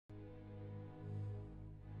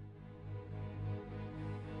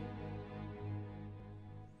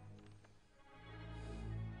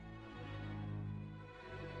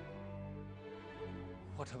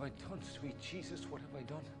What have I done, sweet Jesus? What have I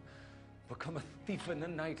done? Become a thief in the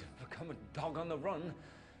night, become a dog on the run?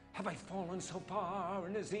 Have I fallen so far,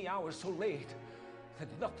 and is the hour so late that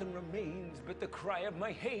nothing remains but the cry of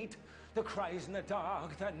my hate? The cries in the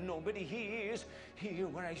dark that nobody hears, here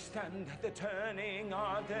where I stand at the turning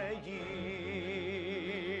of the years.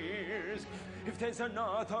 If there's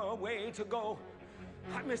another way to go,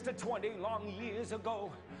 I missed it 20 long years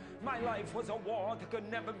ago. My life was a war that could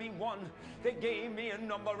never be won. They gave me a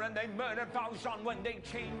number and they murdered Valjean when they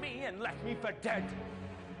chained me and left me for dead,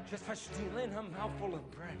 just for stealing a mouthful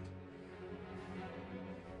of bread.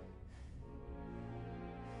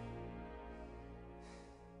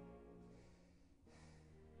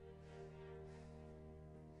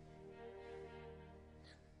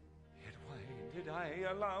 Yet why did I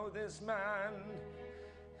allow this man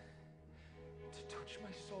to touch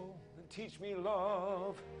my soul and teach me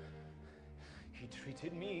love? He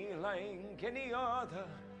treated me like any other.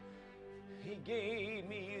 He gave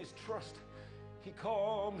me his trust. He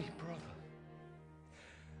called me brother.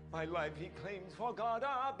 My life he claims for God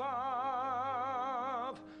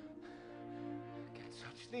above. Can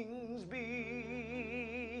such things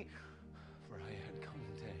be? For I had come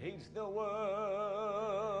to hate the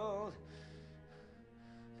world,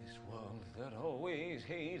 this world that always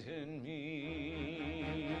hated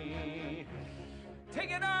me.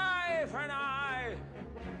 Take an eye for an eye,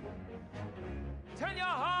 turn your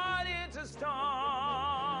heart into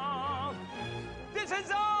stone. This is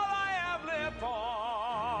all I have lived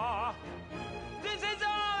for. This is all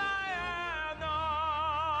I have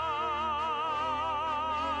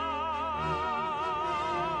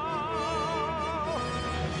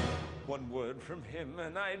known. One word from him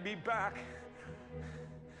and I'd be back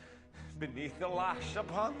beneath the lash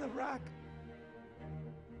upon the rack.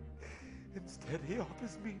 Instead, he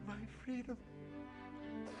offers me my freedom.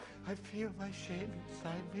 I feel my shame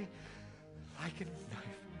inside me like a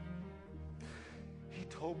knife. He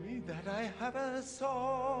told me that I have a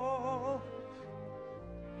soul.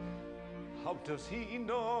 How does he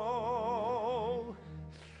know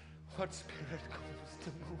what spirit comes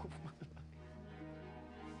to move my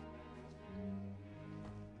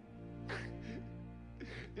life?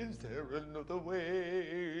 Is there another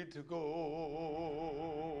way to go?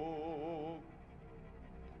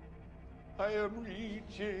 I am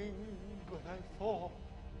reaching, but I fall,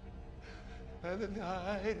 and the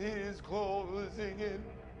night is closing in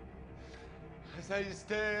as I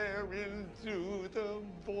stare into the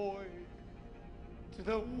void, to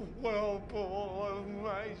the whirlpool of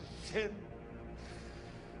my sin.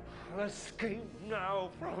 I'll escape now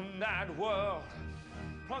from that world,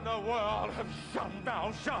 from the world of Jean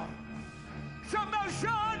Valjean. Jean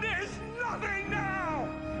Valjean is nothing now.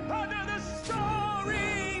 Another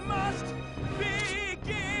story must be